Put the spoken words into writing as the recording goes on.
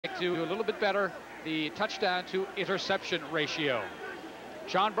to do a little bit better the touchdown to interception ratio.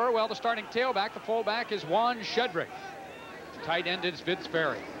 Sean Burwell, the starting tailback. The fullback is Juan Shedrick. The tight end is Vince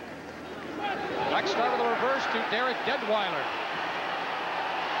Berry. Next start with a reverse to Derrick Deadwiler.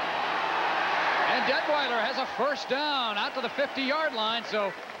 And Deadwiler has a first down out to the 50-yard line.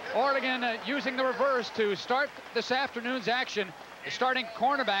 So Oregon using the reverse to start this afternoon's action. The starting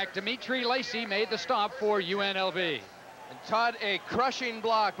cornerback, Dimitri Lacey, made the stop for UNLV. And Todd, a crushing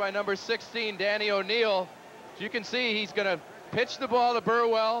block by number 16, Danny O'Neill. As you can see, he's going to pitch the ball to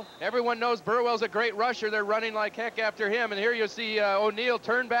Burwell. Everyone knows Burwell's a great rusher. They're running like heck after him. And here you see O'Neill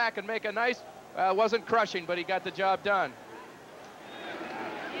turn back and make a nice, wasn't crushing, but he got the job done.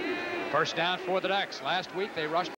 First down for the Ducks. Last week they rushed